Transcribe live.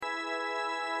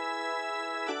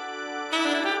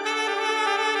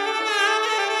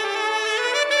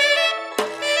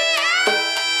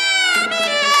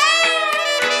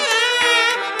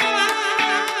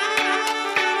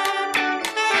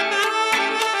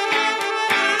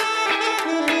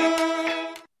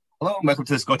and welcome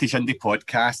to the Scottish Indie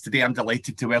Podcast. Today I'm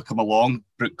delighted to welcome along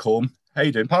Brooke Combe. How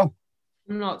you doing, pal?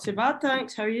 Not too bad,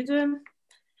 thanks. How are you doing?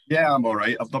 Yeah, I'm all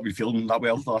right. I've not been feeling that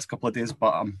well the last couple of days,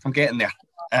 but I'm getting there.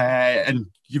 And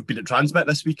you've been at Transmit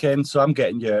this weekend, so I'm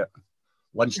getting you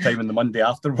lunchtime on the Monday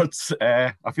afterwards.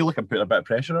 I feel like I'm putting a bit of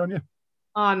pressure on you.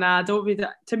 Oh, nah, don't be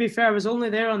that. To be fair, I was only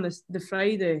there on the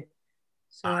Friday.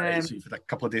 So, So you've had a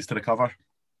couple of days to recover.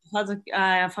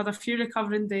 I've had a few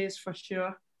recovering days for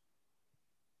sure.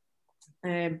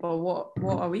 But what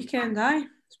a weekend, aye.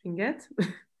 It's been good. So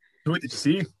what did you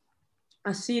see?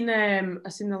 I seen the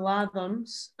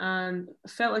Lathams and I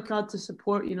felt like I had to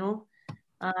support,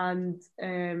 and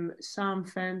Sam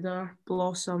Fender,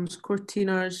 Blossoms,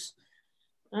 Cortinas.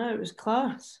 It was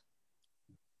class.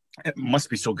 It must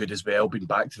be so good as well, being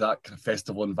back to that kind of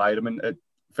festival environment. It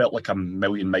felt like a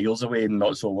million miles away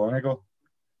not so long ago.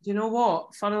 Do you know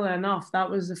what? Funnily enough, that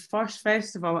was the first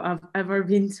festival I've ever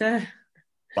been to.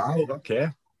 Wow, okay.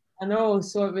 I know,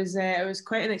 so it was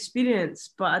quite an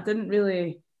experience, but I didn't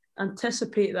really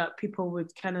anticipate that people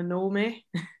would kind of know me.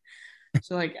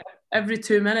 So like every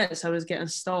 2 minutes I was getting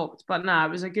stopped. But nah,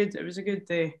 it was a good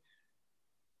day.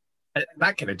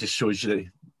 That kind of just shows you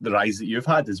the rise that you've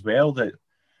had as well, that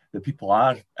people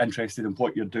are interested in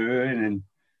what you're doing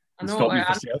and stop you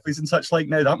for selfies and such like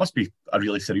now. That must be a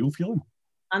really surreal feeling.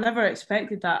 I never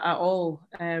expected that at all.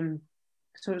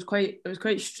 So it was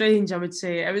quite strange, I would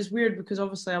say. It was weird because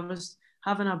obviously I was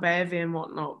having a bevy and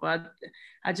whatnot, but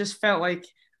I just felt like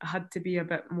I had to be a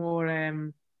bit more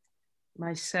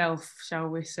myself, shall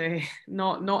we say,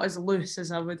 not as loose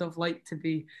as I would have liked to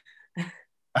be.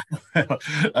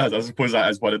 I suppose that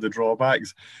is one of the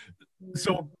drawbacks.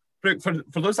 So, Brooke,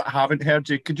 for those that haven't heard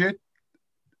you, could you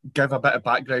give a bit of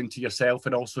background to yourself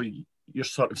and also your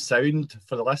sort of sound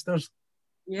for the listeners?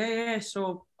 Yeah.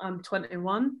 So I'm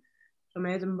 21 from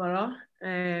Edinburgh,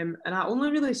 and I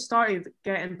only really started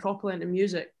getting properly into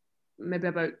music maybe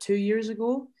about 2 years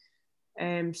ago.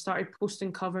 Started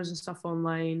posting covers and stuff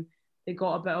online. They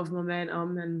got a bit of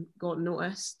momentum and got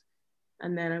noticed.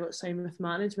 And then I got signed with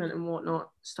management and whatnot,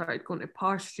 started going to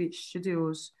Parr Street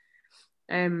Studios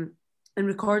and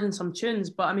recording some tunes.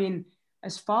 But I mean,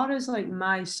 as far as like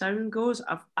my sound goes,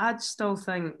 I'd still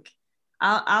think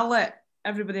I'll let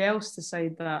everybody else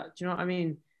decide that. Do you know what I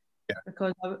mean? Yeah.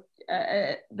 Because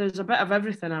there's a bit of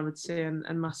everything, I would say,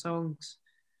 in my songs.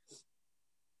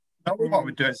 What I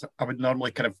would do is I would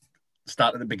normally kind of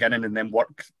start at the beginning and then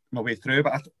work my way through,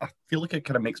 but I feel like it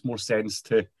kind of makes more sense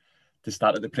to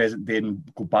start at the present day and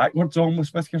go backwards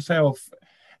almost with yourself.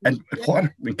 And what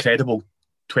an incredible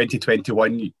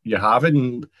 2021 you're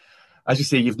having. As you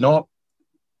say, you've not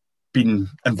been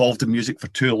involved in music for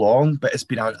too long, but it's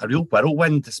been a real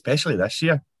whirlwind, especially this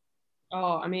year.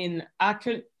 Oh, I mean,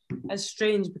 it's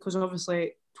strange because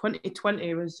obviously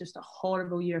 2020 was just a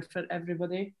horrible year for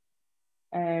everybody.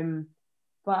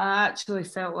 But I actually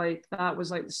felt like that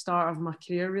was like the start of my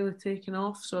career really taking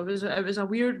off. So it was a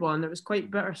weird one. It was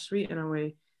quite bittersweet in a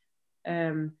way.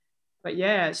 But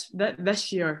yeah,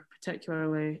 this year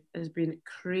particularly has been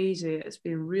crazy. It's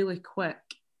been really quick,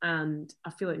 and I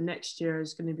feel like next year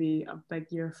is going to be a big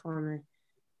year for me.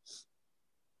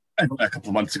 And a couple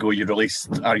of months ago, you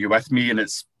released "Are You With Me?" and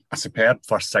it's a superb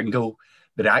first single.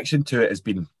 The reaction to it has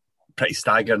been pretty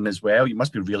staggering as well. You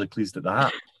must be really pleased at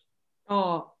that.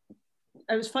 Oh,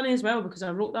 it was funny as well because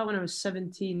I wrote that when I was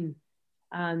 17,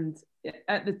 and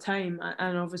at the time,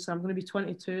 and obviously I'm going to be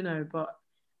 22 now, but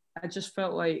I just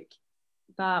felt like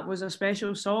that was a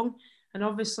special song. And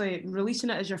obviously releasing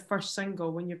it as your first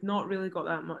single when you've not really got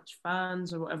that much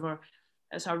fans or whatever,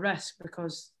 it's a risk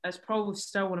because it's probably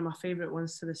still one of my favourite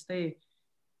ones to this day.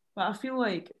 But I feel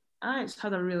like it's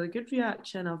had a really good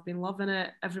reaction. I've been loving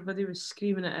it. Everybody was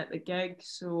screaming it at the gig,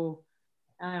 so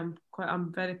I'm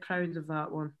very proud of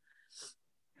that one.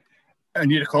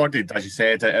 And you recorded, as you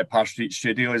said, at Parr Street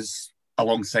Studios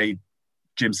alongside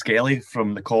James Skelly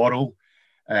from The Coral.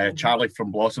 Charlie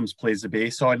from Blossoms plays the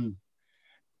bass on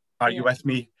Are You With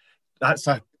Me? That's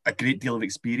a great deal of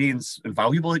experience, and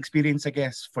valuable experience, I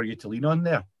guess, for you to lean on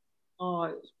there.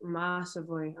 Oh,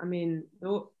 massively. I mean,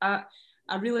 I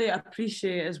really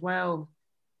appreciate as well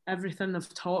everything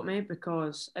they've taught me,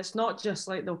 because it's not just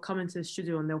like they'll come into the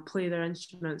studio and they'll play their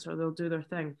instruments or they'll do their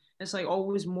thing. It's like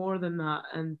always more than that.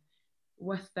 And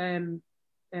with them,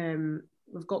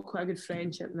 we've got quite a good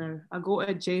friendship now. I go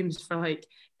to James for like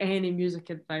any music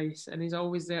advice, and he's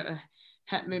always there to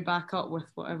hit me back up with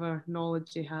whatever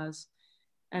knowledge he has.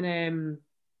 And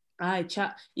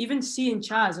even seeing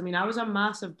Chaz, I mean, I was a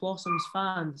massive Blossoms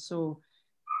fan, so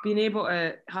being able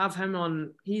to have him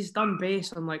on, he's done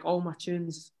bass on like all my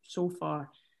tunes so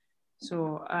far.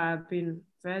 So I've been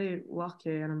very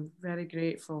lucky, and I'm very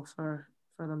grateful for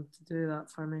them to do that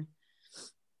for me.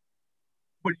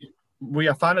 Were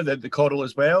you a fan of the choral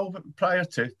as well prior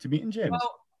to meeting James?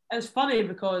 Well, it's funny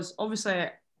because obviously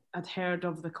I'd heard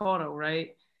of the choral,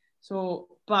 right? So,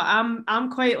 but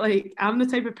I'm quite like, I'm the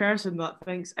type of person that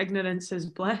thinks ignorance is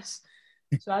bliss.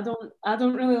 So I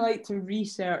don't really like to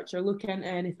research or look into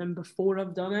anything before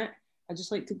I've done it. I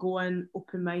just like to go in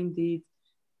open minded,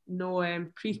 no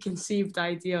preconceived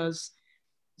ideas.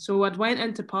 So I'd went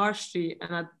into Parr Street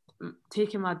and I'd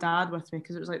taken my dad with me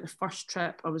because it was like the first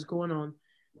trip I was going on.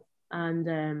 And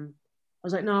I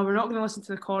was like, no, we're not going to listen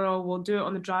to the choral. We'll do it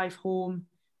on the drive home,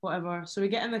 whatever. So we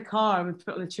get in the car and we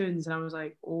put on the tunes. And I was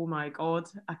like, oh my God,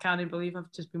 I can't believe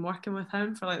I've just been working with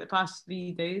him for like the past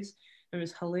 3 days. It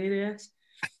was hilarious.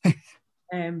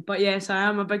 But yes, I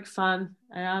am a big fan.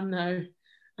 I am now.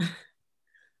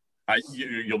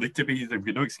 You'll need to be. There've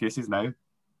got no excuses now.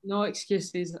 No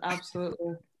excuses,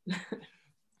 absolutely.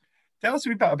 Tell us a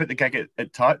wee bit about the gig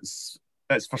at Tuts.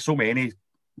 It's for so many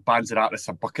bands and artists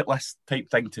a bucket list type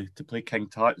thing to play King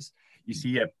Tut's. You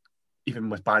see it even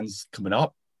with bands coming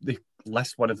up, they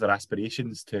list one of their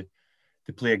aspirations to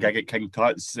play a gig at King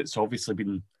Tut's. It's obviously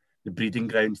been the breeding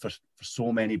ground for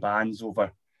so many bands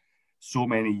over so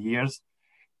many years.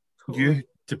 You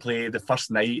to play the first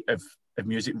night of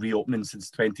music reopening since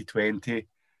 2020,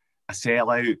 a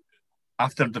sellout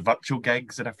after the virtual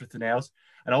gigs and everything else.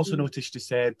 And I also noticed you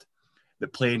said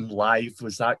that playing live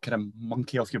was that kind of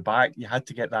monkey off your back. You had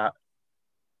to get that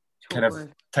kind of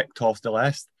ticked off the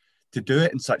list. To do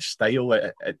it in such style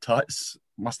at Tuts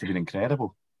must have been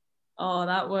incredible. Oh,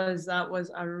 that was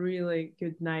a really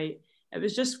good night. It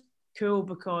was just cool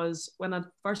because when I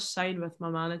first signed with my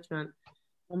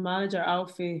manager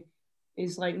Alfie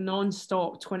is like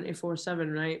non-stop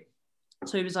 24/7, right?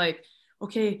 So he was like,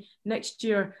 okay, next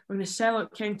year we're going to sell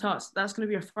out King Tut's. That's going to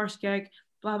be our first gig,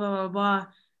 blah, blah, blah, blah.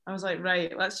 I was like,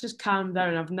 right, let's just calm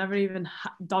down. I've never even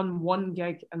done one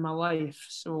gig in my life,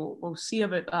 so we'll see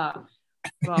about that.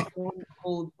 But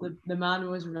the man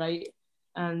was right.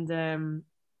 And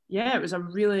yeah, it was a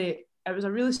really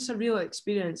surreal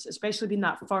experience, especially being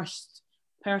that first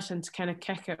person to kind of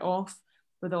kick it off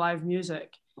with the live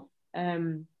music.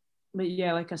 But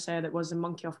yeah, like I said, it was a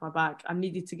monkey off my back. I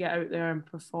needed to get out there and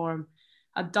perform.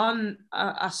 I'd done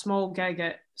a small gig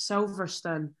at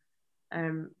Silverstone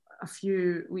a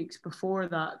few weeks before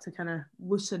that to kind of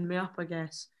loosen me up, I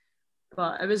guess.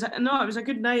 But it was a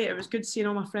good night. It was good seeing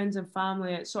all my friends and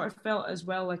family. It sort of felt as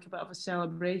well like a bit of a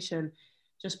celebration,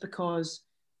 just because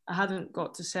I hadn't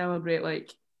got to celebrate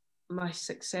like my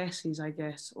successes, I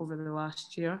guess, over the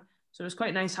last year. So it was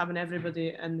quite nice having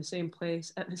everybody in the same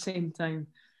place at the same time.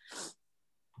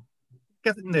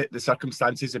 Given the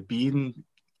circumstances of being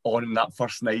on that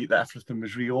first night that everything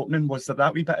was reopening, was there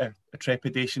that wee bit of a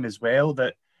trepidation as well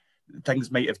that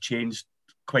things might have changed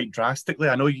quite drastically?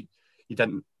 I know you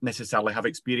didn't necessarily have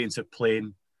experience of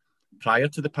playing prior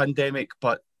to the pandemic,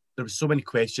 but there was so many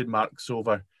question marks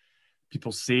over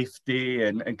people's safety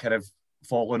and kind of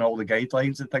following all the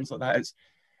guidelines and things like that.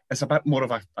 It's a bit more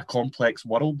of a complex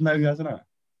world now, isn't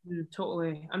it?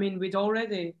 Totally. I mean, we'd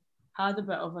already had a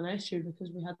bit of an issue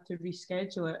because we had to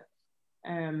reschedule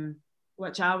it,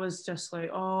 which I was just like,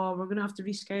 oh, we're going to have to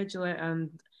reschedule it and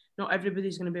not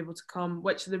everybody's going to be able to come,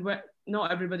 which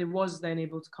not everybody was then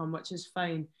able to come, which is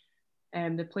fine.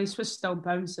 The place was still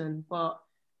bouncing, but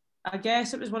I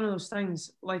guess it was one of those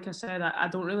things. Like I said, I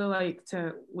don't really like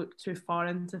to look too far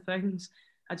into things.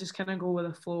 I just kind of go with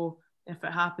the flow. If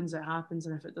it happens, it happens,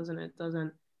 and if it doesn't, it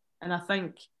doesn't. And I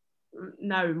think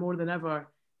now more than ever,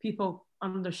 people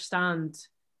understand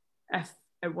if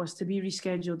it was to be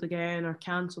rescheduled again or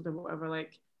cancelled or whatever.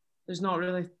 Like, there's not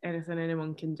really anything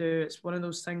anyone can do. It's one of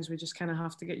those things we just kind of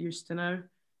have to get used to now.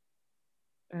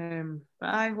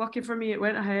 But lucky for me, it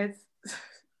went ahead.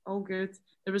 All good.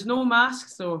 There was no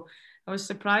masks, so I was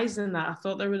surprised in that. I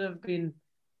thought there would have been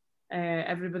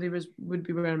everybody would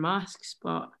be wearing masks,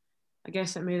 but I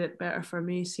guess it made it better for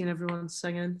me seeing everyone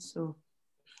singing. So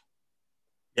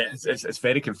yeah, it's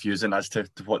very confusing as to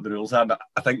what the rules are. But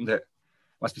I think that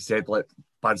must be said, like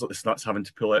bands like the Snuts having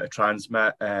to pull out a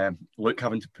transmit, Luke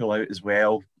having to pull out as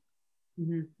well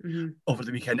over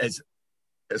the weekend. It's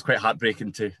quite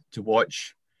heartbreaking to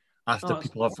watch after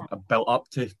people have built up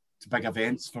to big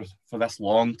events for this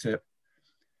long, to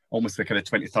almost the kind of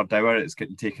 23rd hour it's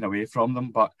getting taken away from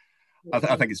them. But I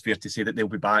think it's fair to say that they'll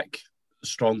be back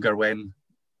stronger when.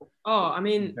 Oh, I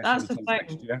mean, that's the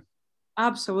thing.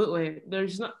 Absolutely.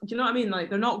 There's not, do you know what I mean? Like,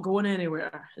 they're not going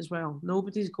anywhere as well.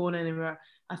 Nobody's going anywhere.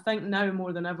 I think now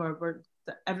more than ever,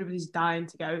 everybody's dying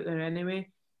to get out there anyway.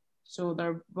 So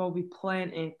there will be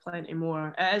plenty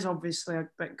more. It is obviously a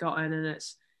bit gutting and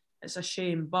it's a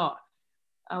shame, but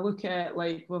I look at it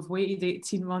like we've waited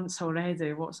 18 months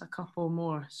already. What's a couple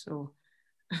more? So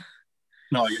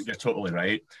No, you're totally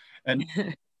right. And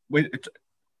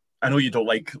I know you don't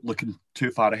like looking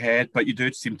too far ahead, but you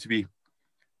do seem to be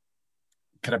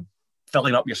kind of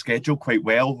filling up your schedule quite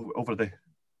well over the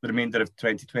remainder of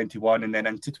 2021 and then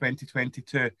into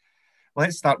 2022.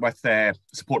 Let's start with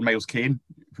supporting Miles Kane,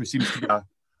 who seems to be a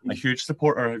huge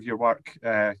supporter of your work.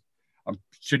 I'm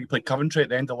sure you played Coventry at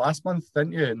the end of last month,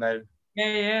 didn't you? And now,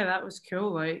 yeah, that was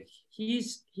cool. Like he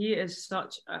is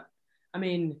such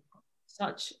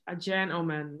a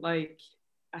gentleman. Like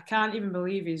I can't even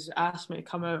believe he's asked me to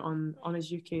come out on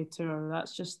his UK tour.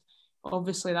 That's just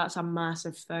obviously that's a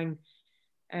massive thing.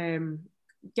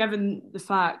 Given the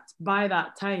fact by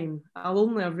that time I'll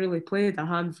only have really played a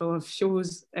handful of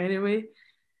shows anyway.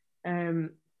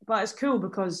 But it's cool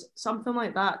because something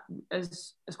like that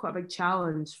is quite a big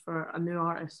challenge for a new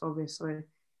artist, obviously.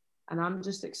 And I'm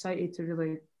just excited to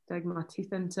really dig my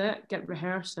teeth into it, get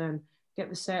rehearsing,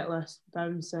 get the set list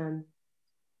bouncing,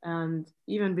 and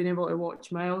even being able to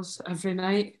watch Miles every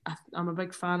night. I'm a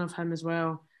big fan of him as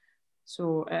well.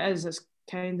 So it's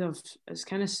kind of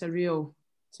surreal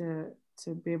to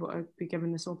be able to be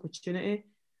given this opportunity.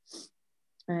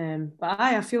 But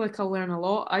I feel like I'll learn a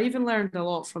lot. I even learned a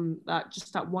lot from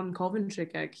that one Coventry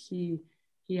gig. He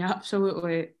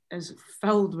absolutely is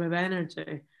filled with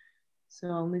energy. So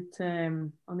I'll need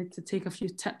to take a few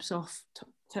tips off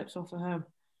of him.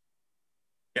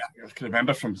 yeah, I can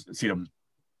remember from seeing him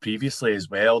previously as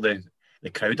well. The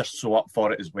crowd are so up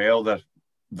for it as well. They're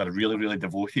really, really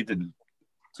devoted, and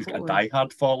he's got a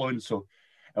diehard following. So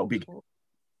it'll be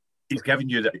he's giving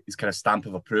you his kind of stamp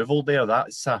of approval there.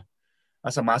 That's a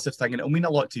massive thing, and it'll mean a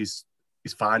lot to his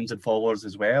fans and followers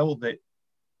as well that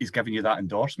he's giving you that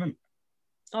endorsement.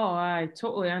 Oh, aye,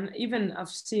 totally. And even I've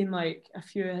seen like a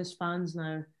few of his fans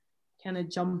now kind of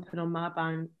jumping on my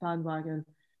bandwagon,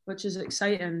 which is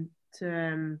exciting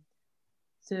to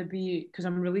be, because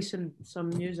I'm releasing some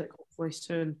music hopefully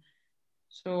soon.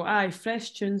 So aye,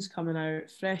 fresh tunes coming out,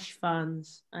 fresh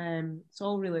fans. It's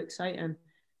all really exciting.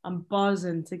 I'm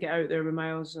buzzing to get out there with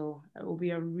Miles though. It will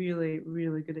be a really,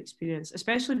 really good experience,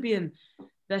 especially being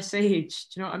this age.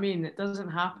 Do you know what I mean? It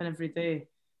doesn't happen every day.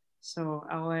 So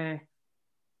I'll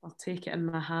take it in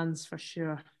my hands for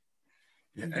sure.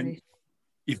 Yeah, and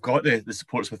you've got the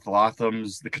supports with the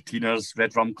Lathams, the Catinas,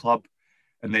 Red Rum Club,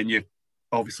 and then you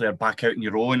obviously are back out on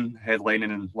your own, headlining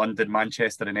in London,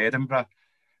 Manchester, and Edinburgh.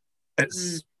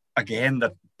 It's again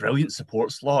the brilliant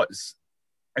support slots,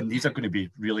 and these are going to be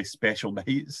really special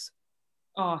nights.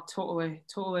 Oh, totally.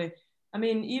 I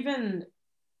mean, even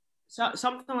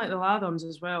something like the Lathams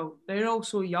as well. They're all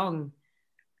so young,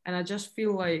 and I just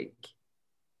feel like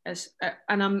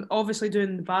and I'm obviously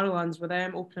doing the Barrowlands with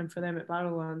them, opening for them at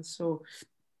Barrowlands. So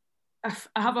I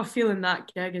have a feeling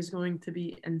that gig is going to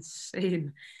be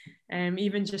insane.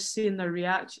 Even just seeing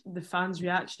the fans'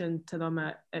 reaction to them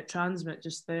at Transmit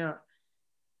just there.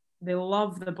 They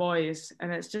love the boys,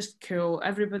 and it's just cool.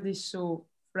 Everybody's so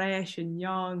fresh and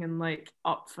young and like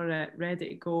up for it, ready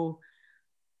to go.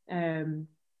 So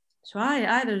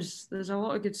there's a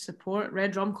lot of good support.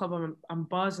 Red Rum Club, I'm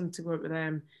buzzing to go out with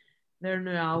them. Their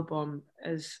new album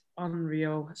is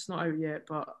unreal. It's not out yet,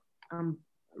 but I'm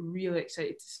really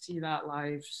excited to see that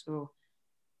live. So,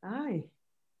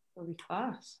 it'll be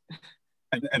class.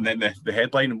 And then the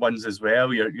headline ones as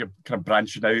well. You're kind of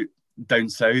branching out down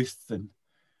south and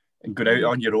going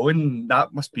out on your own.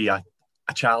 That must be a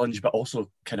challenge, but also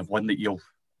kind of one that you'll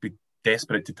be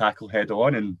desperate to tackle head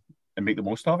on and make the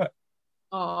most of it.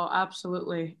 Oh,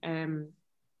 absolutely.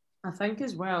 I think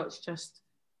as well, it's just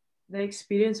the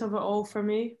experience of it all for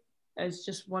me is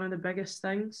just one of the biggest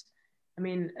things. I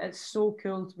mean, it's so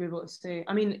cool to be able to say,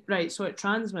 right, so at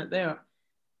Transmit there,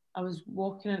 I was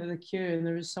walking into the queue and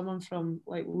there was someone from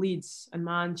like Leeds and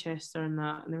Manchester and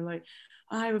that, and they were like,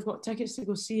 "Hi, we've got tickets to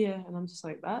go see you," and I'm just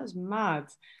like, that is mad.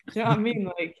 Do you know what I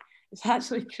mean? Like, it's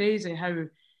actually crazy how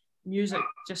music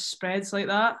just spreads like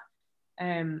that.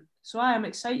 So I am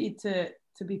excited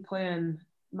to be playing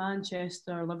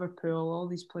Manchester, Liverpool, all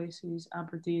these places,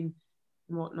 Aberdeen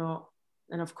and whatnot,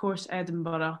 and of course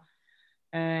Edinburgh.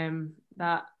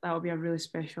 That will be a really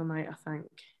special night, I think.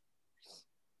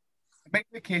 It might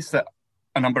be the case that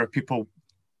a number of people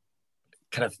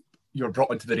you're brought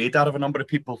onto the radar of a number of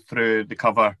people through the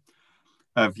cover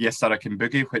of Yes Sir I Can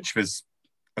Boogie, which was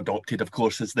adopted, of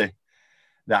course, as the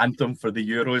anthem for the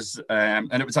Euros,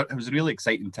 and it was a really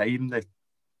exciting time.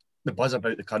 The buzz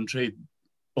about the country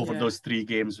over those 3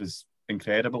 games was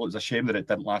incredible. It was a shame that it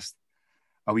didn't last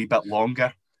a wee bit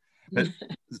longer. But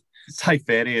Ty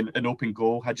Ferry and Open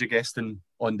Goal had you guesting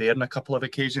on there on a couple of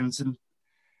occasions, and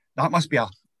that must be a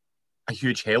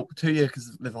huge help to you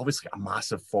because they've obviously got a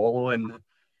massive following,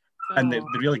 and they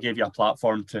really gave you a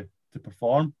platform to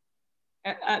perform.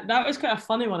 That was quite a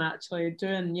funny one actually,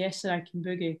 doing Yesterday I Can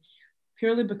Boogie,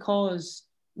 purely because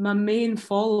my main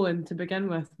following to begin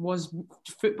with was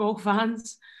football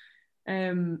fans,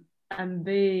 and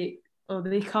they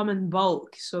come in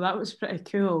bulk, so that was pretty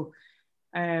cool.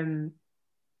 But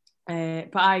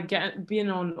being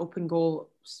on Open Goal,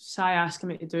 Sai asking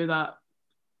me to do that,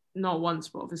 not once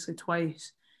but obviously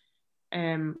twice,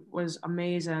 was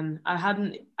amazing. I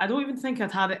don't even think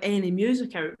I'd had any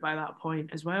music out by that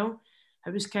point as well.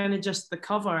 It was kind of just the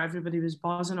cover everybody was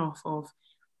buzzing off of,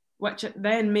 which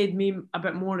then made me a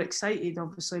bit more excited,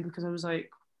 obviously, because I was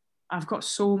like, I've got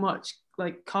so much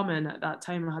like coming at that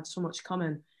time. I had so much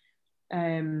coming.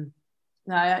 It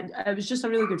was just a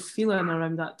really good feeling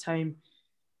around that time.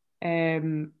 They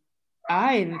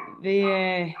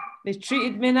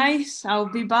treated me nice. I'll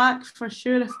be back for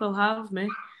sure if they'll have me.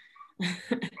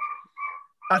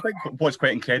 I think what's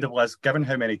quite incredible is, given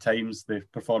how many times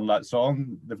they've performed that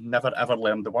song, they've never ever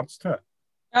learned the words to it.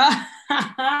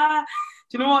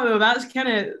 Do you know what though? That's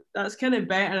kind of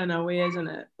better in a way, isn't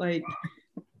it? Like,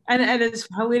 and it's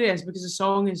hilarious because the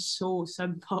song is so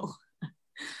simple.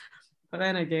 But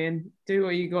then again, do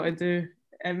what you got to do.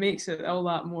 It makes it all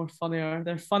that more funnier.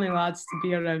 They're funny lads to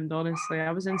be around, honestly.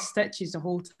 I was in stitches the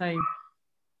whole time.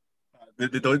 They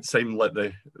don't seem like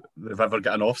they've ever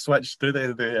got an off switch, do they?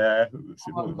 They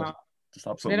seem like they're just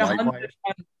absolutely live.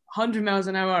 100 miles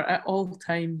an hour at all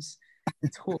times.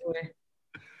 Totally.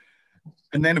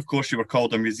 And then, of course, you were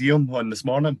called a museum on This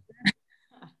Morning.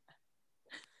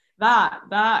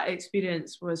 That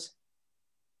experience was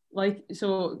like,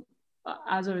 so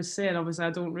as I was saying, obviously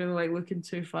I don't really like looking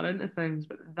too far into things,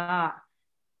 but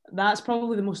that's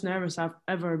probably the most nervous I've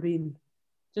ever been,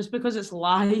 just because it's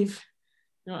live.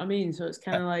 You know what I mean? So it's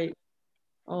kind of like,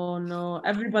 oh no,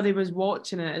 everybody was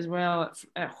watching it as well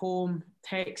at home,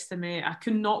 texting me. I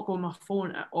could not go on my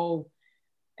phone at all,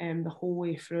 the whole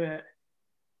way through it.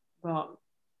 But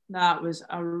that was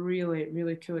a really,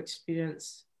 really cool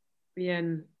experience.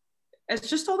 It's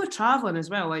just all the traveling as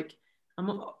well. Like, I'm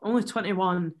only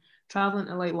 21, traveling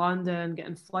to like London,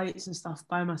 getting flights and stuff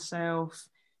by myself.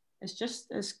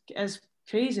 It's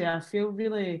crazy. I feel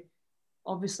really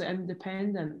obviously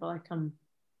independent, but like I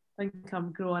think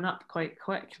I'm growing up quite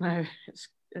quick now.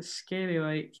 It's scary,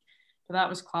 like, but that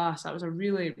was class. That was a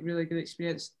really, really good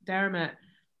experience. Dermot,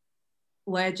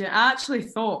 legend. I actually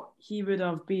thought it would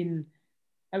have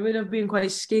been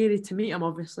quite scary to meet him,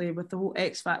 obviously, with the whole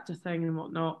X Factor thing and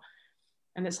whatnot.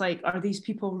 And it's like, are these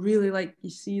people really like you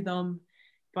see them?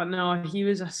 But no, he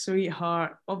was a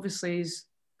sweetheart. Obviously, he's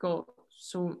got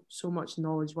so much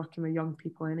knowledge working with young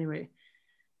people anyway.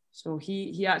 So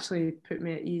he actually put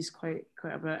me at ease quite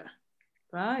a bit.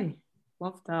 But I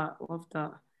loved that.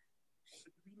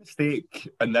 Mistake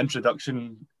and the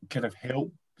introduction kind of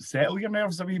helped settle your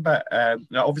nerves a wee bit.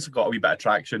 Obviously got a wee bit of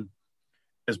traction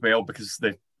as well because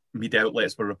the media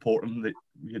outlets were reporting that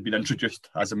you had been introduced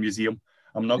as a museum.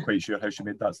 I'm not quite sure how she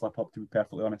made that slip up, to be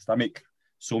perfectly honest. I make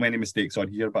so many mistakes on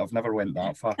here, but I've never went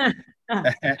that far.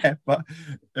 but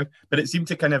it seemed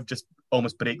to kind of just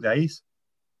almost break the ice.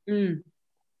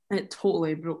 It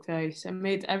totally broke the ice. It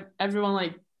made everyone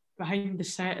like behind the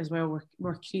set as well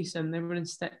were creasing. They were in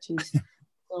stitches.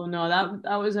 So no,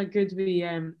 that was a good wee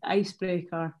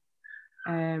icebreaker.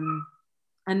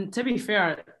 And to be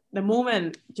fair, the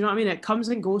moment, do you know what I mean? It comes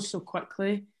and goes so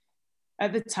quickly.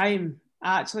 At the time,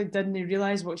 I actually didn't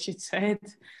realise what she'd said.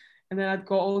 And then I'd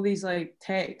got all these like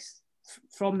texts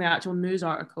from the actual news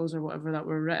articles or whatever that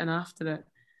were written after it.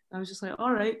 I was just like,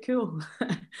 all right, cool.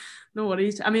 No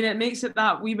worries. I mean, it makes it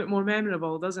that wee bit more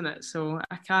memorable, doesn't it? So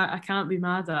I can't be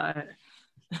mad at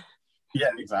it.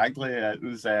 Yeah, exactly. It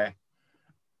was, and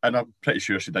I'm pretty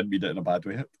sure she didn't mean it in a bad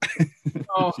way.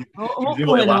 Oh, she was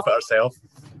able to laugh at herself.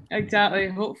 Exactly.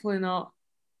 Hopefully not.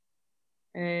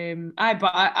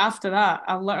 After that,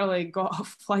 I literally got a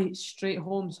flight straight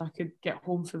home so I could get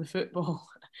home for the football.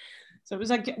 So it was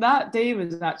like that day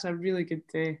was actually a really good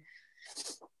day.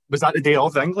 Was that the day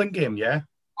of the England game? Yeah.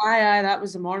 Aye, that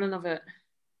was the morning of it.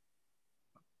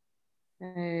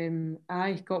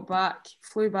 I got back,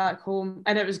 flew back home,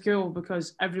 and it was cool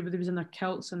because everybody was in their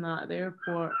kilts and that at the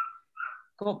airport.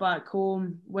 Got back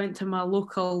home, went to my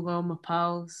local with all my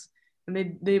pals,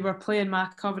 and they were playing my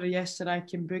cover Yesterday I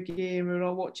Can Boogie, and we were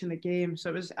all watching the game.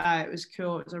 So it was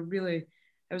cool. It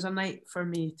was a night for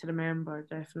me to remember,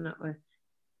 definitely.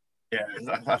 Yeah,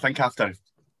 I think after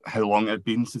how long it had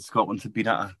been since Scotland had been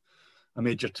at a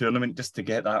major tournament, just to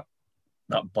get that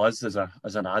that buzz as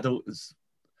an adult is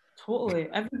Totally.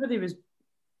 Everybody was,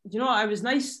 you know, it was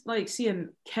nice like seeing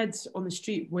kids on the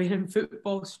street wearing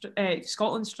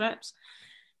Scotland strips,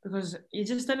 because you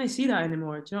just didn't see that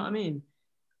anymore. Do you know what I mean?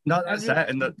 no, that's it.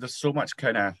 And there's so much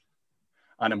kind of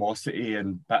animosity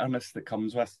and bitterness that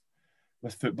comes with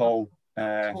football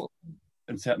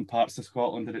in certain parts of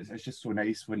Scotland, and it's just so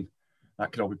nice when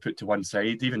that can all be put to one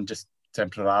side, even just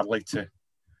temporarily to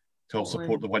all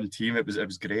support the one team. It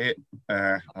was great.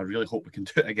 I really hope we can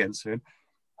do it again soon.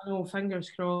 I know,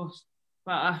 fingers crossed.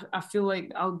 But I feel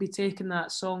like I'll be taking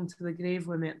that song to the grave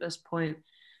with me at this point.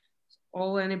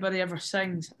 All anybody ever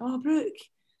sings, "Oh, Brooke,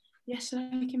 yes,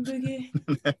 I can boogie."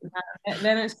 And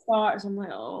then it starts. I'm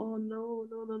like, oh no,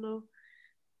 no, no, no.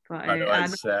 But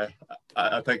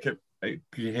I think it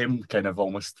became kind of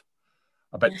almost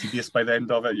a bit tedious by the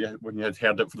end of it, when you had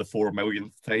heard it for the 4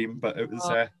 millionth time. But it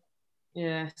was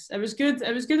yes, it was good.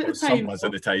 It was good at the time. Some was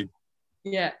at the time.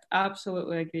 Yeah,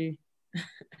 absolutely agree.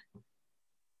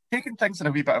 Taking things in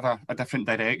a wee bit of a different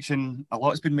direction, a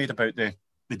lot's been made about the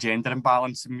gender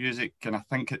imbalance in music, and I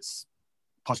think it's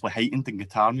possibly heightened in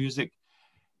guitar music.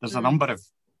 There's a number of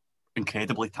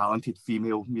incredibly talented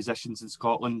female musicians in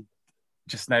Scotland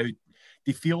just now. Do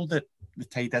you feel that the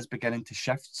tide is beginning to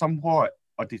shift somewhat,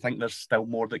 or do you think there's still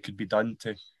more that could be done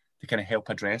to kind of help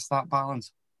address that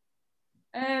balance?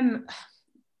 Do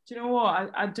you know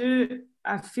what?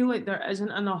 I feel like there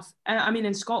isn't enough. I mean,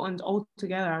 in Scotland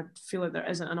altogether, I feel like there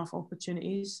isn't enough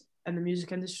opportunities in the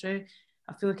music industry.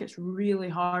 I feel like it's really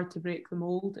hard to break the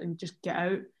mold and just get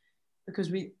out,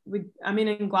 because I mean,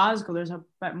 in Glasgow, there's a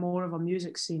bit more of a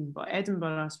music scene, but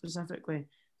Edinburgh specifically,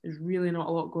 there's really not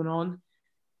a lot going on.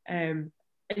 And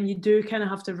you do kind of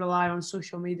have to rely on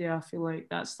social media. I feel like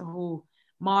that's the whole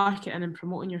marketing and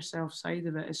promoting yourself side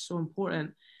of it is so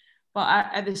important.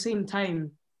 But at the same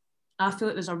time, I feel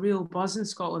like there's a real buzz in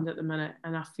Scotland at the minute,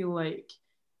 and I feel like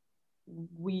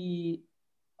we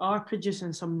are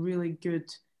producing some really good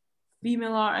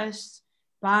female artists,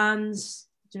 bands.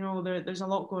 You know, there's a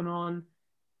lot going on.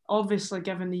 Obviously,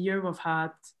 given the year we've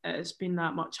had, it's been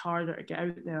that much harder to get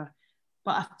out there.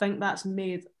 But I think that's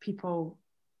made people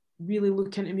really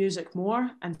look into music more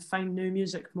and find new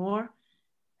music more.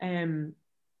 I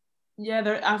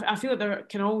feel like there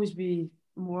can always be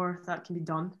more that can be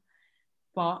done,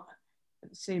 but at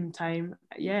the same time,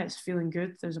 yeah, it's feeling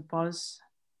good. There's a buzz.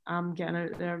 I'm getting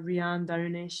out there. Rianne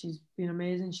Downey, she's been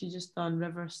amazing. She just done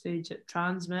River Stage at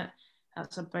Transmit.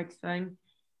 That's a big thing.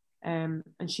 And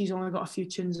she's only got a few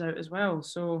tunes out as well.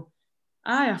 So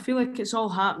I feel like it's all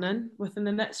happening. Within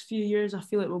the next few years, I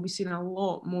feel like we'll be seeing a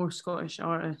lot more Scottish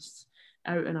artists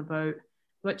out and about,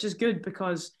 which is good,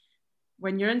 because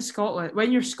when you're in Scotland,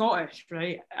 when you're Scottish,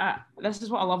 right? This is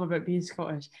what I love about being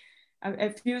Scottish.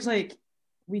 It feels like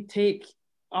we take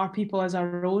our people as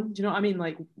our own. Do you know what I mean?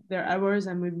 Like, they're ours,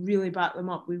 and we really back them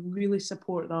up. We really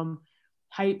support them,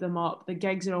 hype them up. The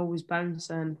gigs are always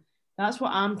bouncing. That's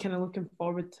what I'm kind of looking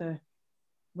forward to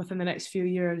within the next few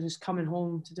years, is coming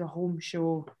home to do a home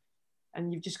show,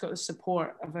 and you've just got the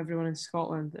support of everyone in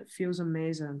Scotland. It feels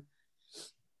amazing.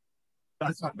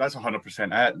 That's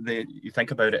 100%. You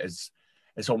think about it as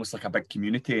it's almost like a big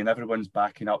community, and everyone's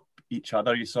backing up each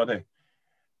other. You saw it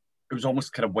was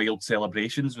almost kind of wild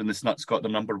celebrations when the Snuts got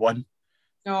their number one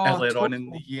earlier on in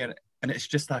the year, and it's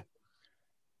just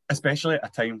especially at a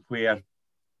time where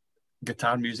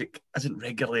guitar music isn't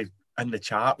regularly in the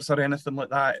charts or anything like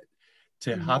that.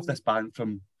 To have this band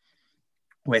from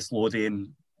West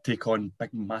Lothian take on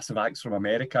big massive acts from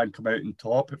America and come out on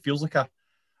top, it feels like a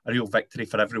real victory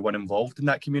for everyone involved in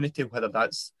that community, whether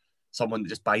that's someone that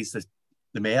just buys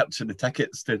the merch and the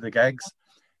tickets to the gigs,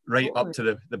 right up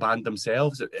to the band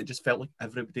themselves. It just felt like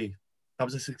everybody, that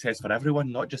was a success for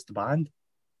everyone, not just the band.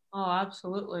 Oh,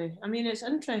 absolutely. I mean, it's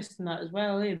interesting that as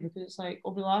well, because it's like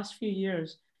over the last few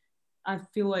years, I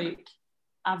feel like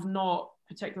I've not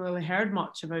particularly heard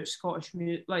much about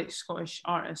Scottish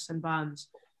artists and bands.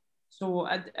 So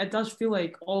it does feel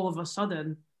like all of a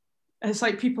sudden, it's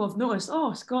like people have noticed,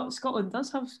 oh, Scotland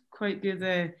does have quite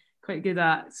good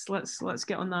acts. Let's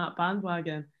get on that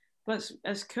bandwagon. But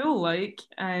it's cool. Like,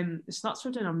 the Snuts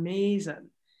are doing amazing.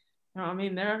 You know what I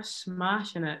mean? They're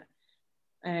smashing it,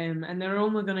 and they're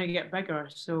only going to get bigger.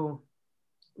 So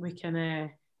we can.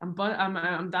 I'm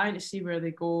dying to see where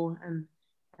they go and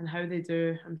how they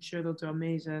do. I'm sure they'll do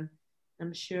amazing.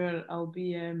 I'm sure I'll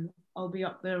be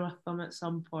up there with them at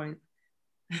some point.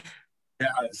 Yeah,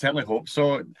 I certainly hope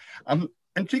so. I'm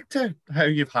intrigued to how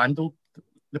you've handled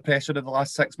the pressure of the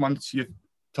last 6 months. You've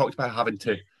talked about having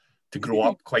to grow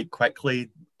up quite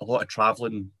quickly, a lot of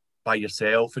travelling by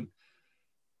yourself, and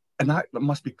that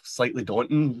must be slightly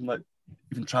daunting. Like,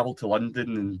 even travel to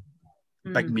London and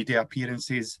big media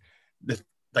appearances. The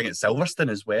thing at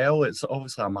Silverstone as well, it's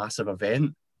obviously a massive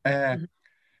event.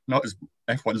 Not as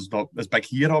F1's not as big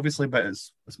here, obviously, but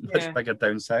it's much bigger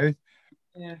down south.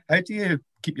 Yeah. How do you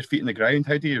keep your feet in the ground?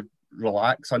 How do you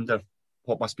relax under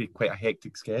what must be quite a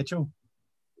hectic schedule?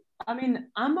 I mean,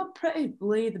 I'm a pretty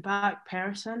laid back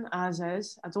person as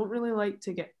is. I don't really like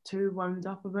to get too wound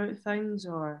up about things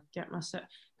or get myself,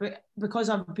 but because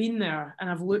I've been there and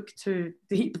I've looked too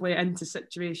deeply into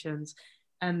situations,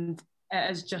 and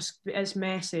it's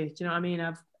messy. Do you know what I mean?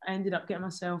 I've ended up getting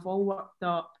myself all worked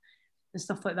up and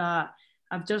stuff like that.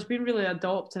 I've just been really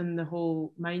adopting the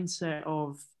whole mindset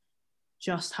of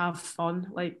just have fun.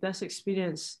 Like this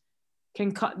experience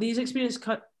can cut these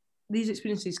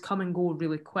experiences come and go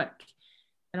really quick.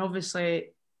 And obviously,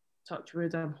 touch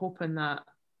wood, I'm hoping that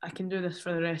I can do this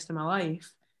for the rest of my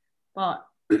life. But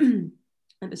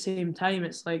at the same time,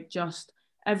 it's like just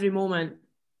every moment,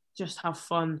 just have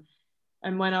fun.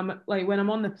 And when I'm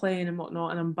on the plane and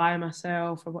whatnot, and I'm by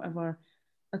myself or whatever,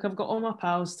 like I've got all my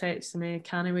pals texting me,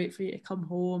 can't I wait for you to come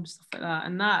home, stuff like that.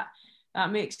 And that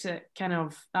makes it kind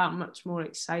of that much more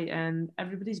exciting.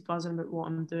 Everybody's buzzing about what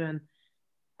I'm doing.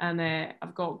 And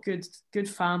I've got good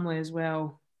family as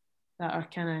well that are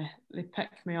they pick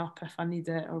me up if I need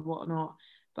it or whatnot.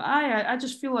 But I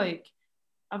just feel like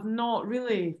I've not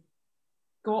really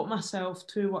got myself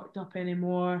too worked up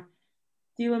anymore.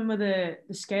 Dealing with the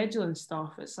scheduling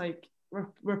stuff, it's like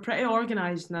we're pretty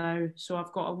organised now, so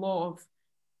I've got a lot of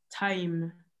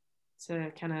time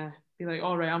to kind of be like,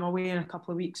 all right, I'm away in a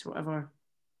couple of weeks or whatever.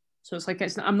 So it's like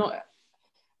I'm not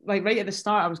like right at the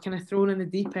start I was kind of thrown in the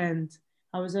deep end.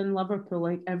 I was in Liverpool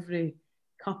like every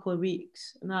couple of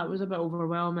weeks, and that was a bit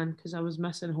overwhelming because I was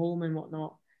missing home and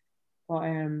whatnot. But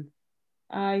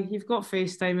you've got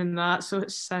FaceTime in that, so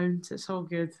it's sound. It's all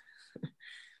good.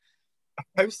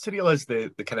 How surreal is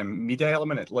the kind of media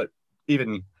element? Like,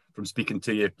 even from speaking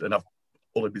to you, and I've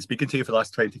only been speaking to you for the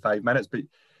last 25 minutes, but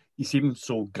you seem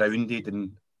so grounded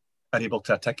and are able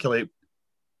to articulate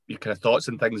your kind of thoughts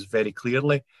and things very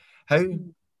clearly. How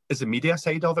is the media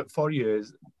side of it for you?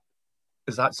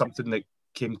 Is that something that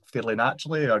came fairly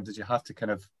naturally, or did you have to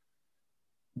kind of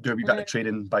do a wee bit of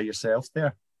training by yourself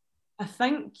there? I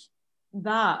think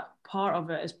that part of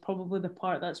it is probably the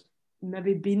part that's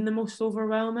maybe been the most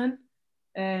overwhelming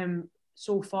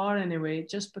so far anyway,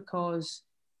 just because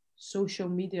social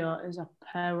media is a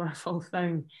powerful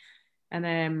thing.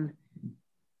 And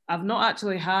I've not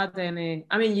actually had any,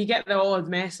 I mean, you get the odd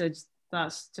message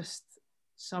that's just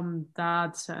some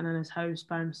dad sitting in his house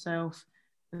by himself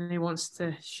and he wants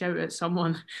to shout at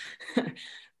someone.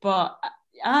 But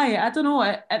I don't know,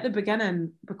 at the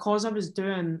beginning, because I was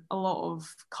doing a lot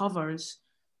of covers,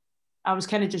 I was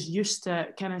kind of just used to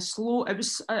kind of slow. It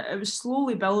was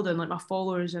slowly building, like my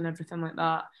followers and everything like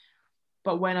that.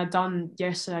 But when I done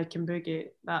Yesterday I Can Boogie,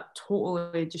 that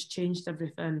totally just changed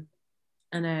everything.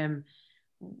 And I've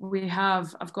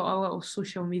got a little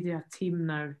social media team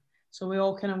now, so we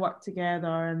all kind of work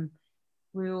together and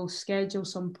we'll schedule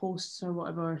some posts or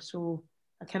whatever. So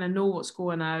I kind of know what's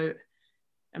going out,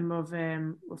 and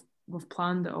we've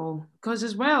planned it all. Because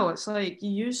as well, it's like you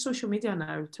use social media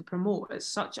now to promote. It's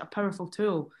such a powerful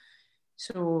tool.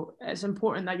 So it's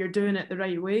important that you're doing it the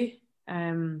right way.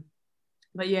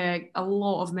 But yeah, a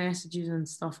lot of messages and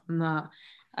stuff on that.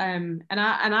 And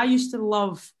I used to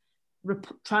love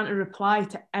trying to reply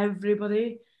to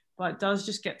everybody, but it does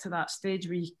just get to that stage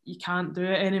where you can't do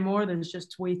it anymore. There's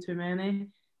just way too many.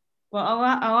 But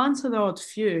I'll answer the odd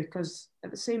few, because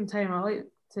at the same time I like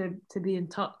to be in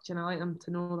touch, and I like them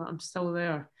to know that I'm still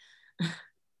there.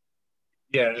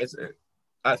 Yeah,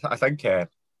 I think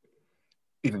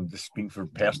even just speaking from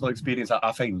personal experience,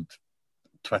 I find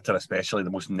Twitter especially the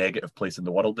most negative place in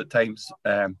the world at times,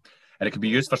 and it can be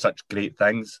used for such great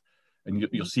things, and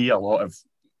you'll see a lot of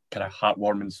kind of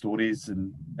heartwarming stories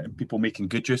and people making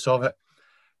good use of it,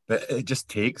 but it just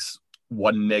takes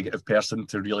one negative person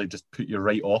to really just put you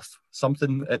right off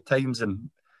something at times, and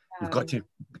you've got to be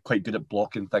quite good at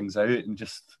blocking things out and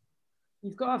just...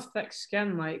 You've got to have thick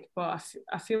skin, like, but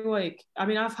I feel like, I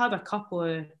mean, I've had a couple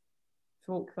of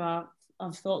folk that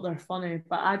I've thought they're funny,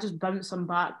 but I just bounce them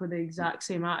back with the exact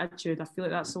same attitude. I feel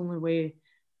like that's the only way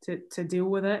to deal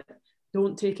with it.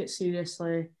 Don't take it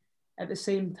seriously. At the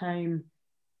same time,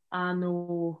 I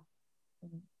know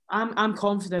I'm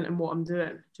confident in what I'm doing.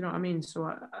 Do you know what I mean? So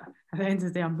at the end of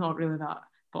the day, I'm not really that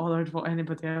bothered what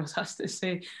anybody else has to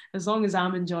say. As long as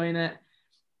I'm enjoying it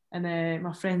and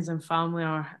my friends and family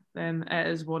are, then it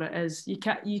is what it is. You'd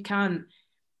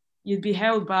be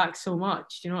held back so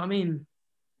much. Do you know what I mean?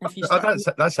 If you start...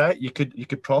 That's it. You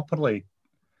could properly,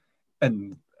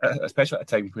 and especially at a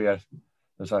time where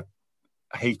there's a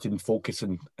heightened focus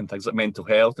and things like mental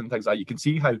health and things like that. You can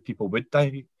see how people would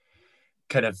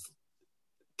kind of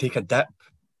take a dip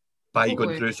by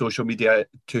going through social media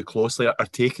too closely or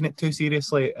taking it too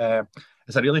seriously.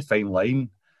 It's a really fine line.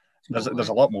 There's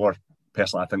a lot more,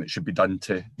 personally, I think, that should be done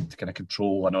to kind of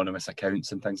control anonymous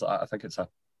accounts and things like that. I think it's a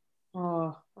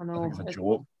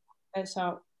joke. It's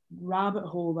a rabbit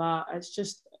hole, that. It's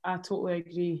just, I totally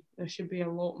agree. There should be a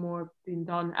lot more being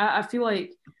done. I feel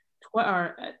like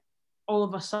Twitter, all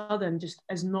of a sudden, just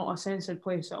is not a censored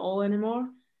place at all anymore.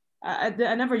 I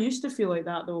never used to feel like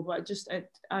that, though, but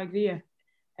I agree.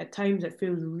 At times, it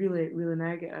feels really, really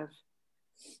negative.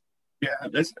 Yeah,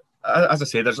 as I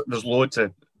say, there's loads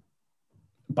of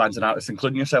bands and artists,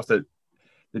 including yourself, that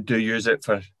do use it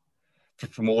for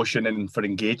promotion and for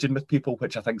engaging with people,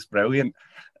 which I think is brilliant.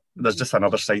 There's just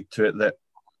another side to it that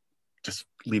just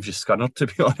leaves you scunnered, to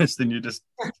be honest, and you just...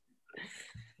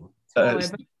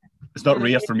 It's not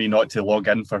rare for me not to log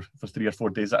in for 3 or 4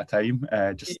 days at a time.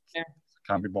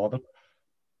 Can't be bothered.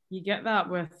 You get that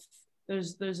with...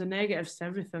 There's a negative to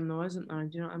everything, though, isn't there? Do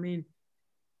you know what I mean?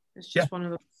 It's just one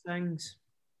of those things.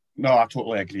 No, I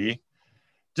totally agree.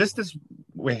 Just as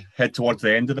we head towards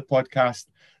the end of the podcast,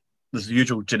 there's the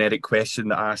usual generic question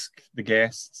that I ask the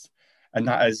guests, and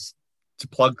that is to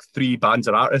plug 3 bands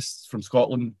or artists from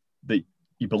Scotland that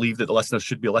you believe that the listeners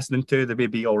should be listening to. They may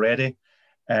be already.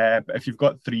 But if you've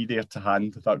got 3 there to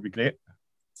hand, that would be great.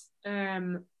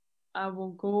 I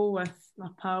will go with my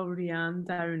pal Rianne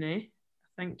Downey.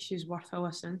 I think she's worth a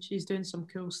listen. She's doing some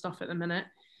cool stuff at the minute.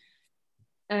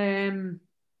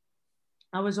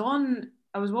 I was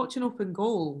watching Open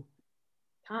Goal.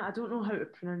 I don't know how to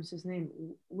pronounce his name.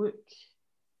 Luke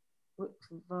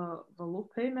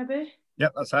Velope, maybe?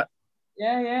 Yep, that's it.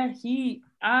 Yeah.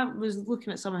 I was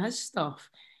looking at some of his stuff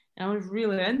and I was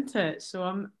really into it. So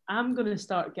I'm going to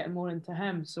start getting more into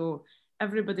him. So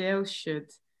everybody else should.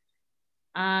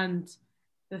 And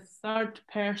the third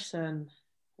person,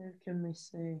 who can we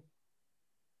say?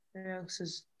 Who else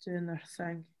is doing their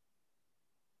thing?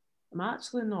 I'm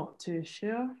actually not too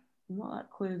sure. I'm not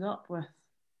that clued up with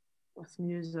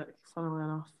music, funnily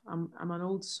enough. I'm an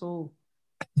old soul.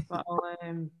 But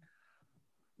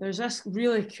there's this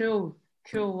really cool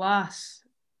lass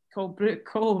called Brooke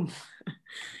Combe.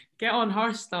 Get on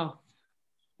her stuff.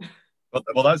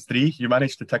 Well, that's 3. You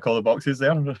managed to tick all the boxes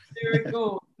there. There we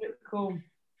go, Brooke Combe.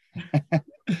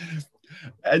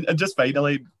 and just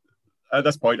finally, at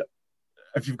this point,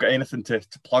 if you've got anything to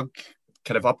plug,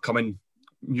 kind of upcoming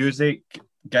music,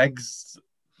 gigs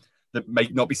that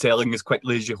might not be selling as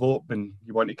quickly as you hope, and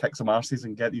you want to kick some arses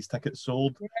and get these tickets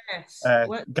sold, yes,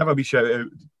 give a wee shout out.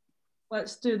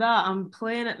 Let's do that. I'm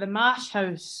playing at the Mash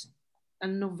House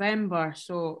in November,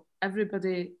 so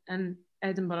everybody in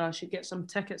Edinburgh should get some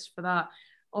tickets for that.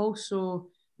 Also,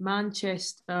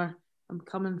 Manchester, I'm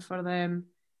coming for them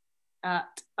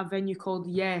at a venue called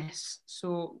Yes,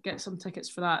 so get some tickets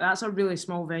for that. That's a really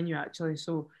small venue, actually,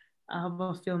 so I have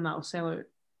a feeling that'll sell out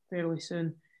fairly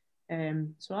soon.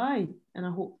 And I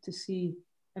hope to see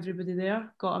everybody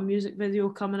there. Got a music video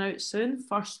coming out soon,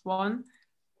 first one,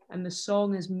 and the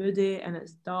song is moody and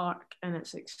it's dark and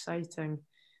it's exciting.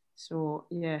 So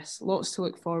yes, lots to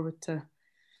look forward to.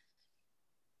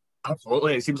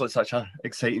 Absolutely, it seems like such an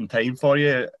exciting time for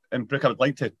you. And Brooke, I would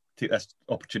like to take this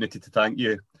opportunity to thank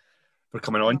you for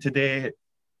coming on today.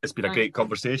 It's been a great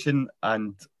conversation,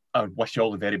 and I wish you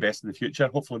all the very best in the future.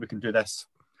 Hopefully we can do this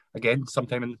again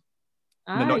sometime in the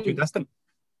not too distant.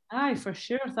 Aye, for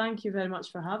sure. Thank you very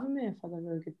much for having me. I've had a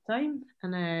really good time,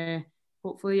 and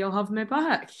hopefully you'll have me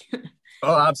back.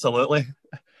 Oh, absolutely.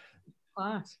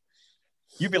 Class.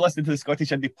 You'll be listening to the Scottish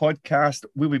Indie Podcast.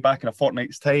 We'll be back in a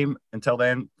fortnight's time. Until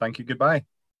then, thank you. Goodbye.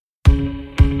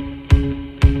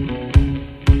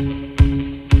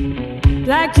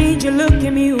 Black jeans, you look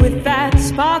at me with that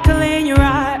sparkle in your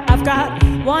eye. I've got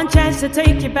one chance to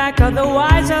take you back,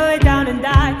 otherwise I'll lay down and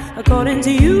die. According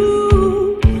to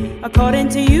you,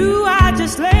 I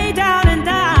just lay down and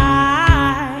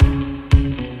die.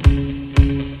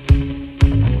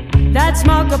 That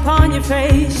smirk upon your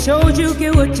face showed you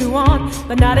get what you want,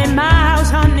 but not in my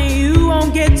house, honey. You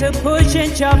won't get to push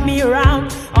and shove me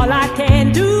around. All I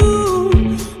can do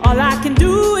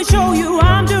is show you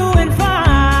I'm doing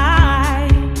fine.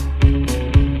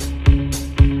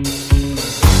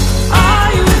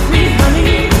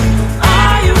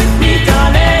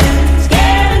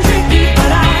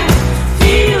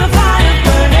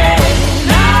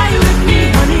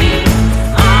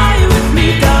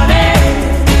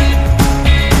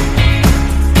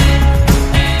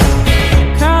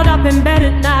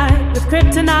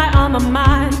 Kryptonite on my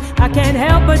mind. I can't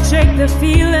help but shake the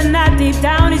feeling that deep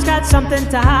down he's got something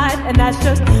to hide, and that's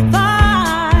just fine.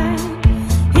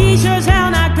 He's sure as hell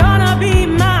not gonna be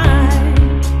mine.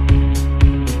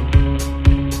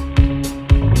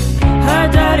 Her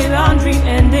dirty laundry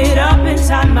ended up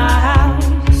inside my house.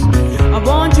 I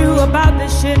warned you about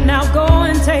this shit, now go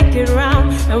and take it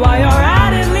round. And while you're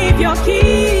at it, leave your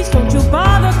keys. Don't you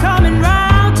bother coming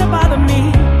round to bother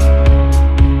me.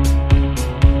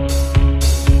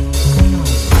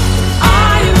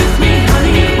 Are you with me,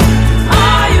 honey?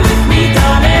 Are you with me,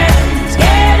 darling? It's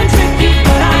getting tricky,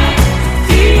 but I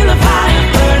feel a fire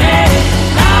burning.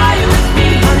 Are you with me,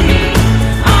 honey?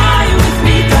 Are you with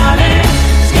me, darling?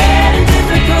 It's getting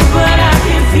difficult, but I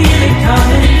can feel it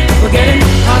coming. We're getting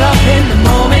caught up in the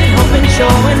moment, hoping,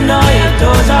 showing all your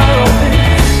doors are open.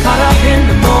 Caught up in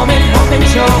the moment, hoping,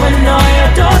 showing all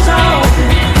your doors are open.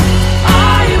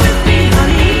 Are you with me,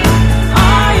 honey?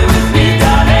 Are you with me,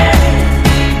 darling?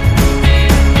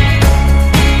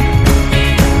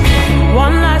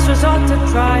 One last resort to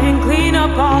try and clean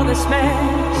up all this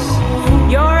mess.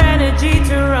 Your energy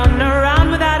to run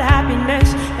around without happiness,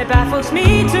 it baffles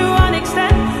me to an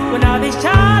extent. When are these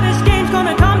childish games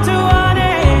gonna come to an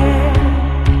end?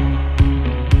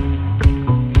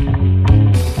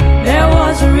 There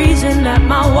was a reason that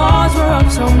my walls were up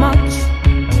so much.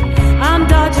 I'm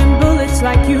dodging bullets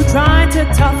like you trying to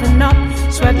toughen up.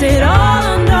 Swept it all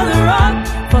under the rug.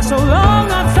 For so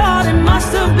long I thought it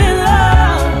must have been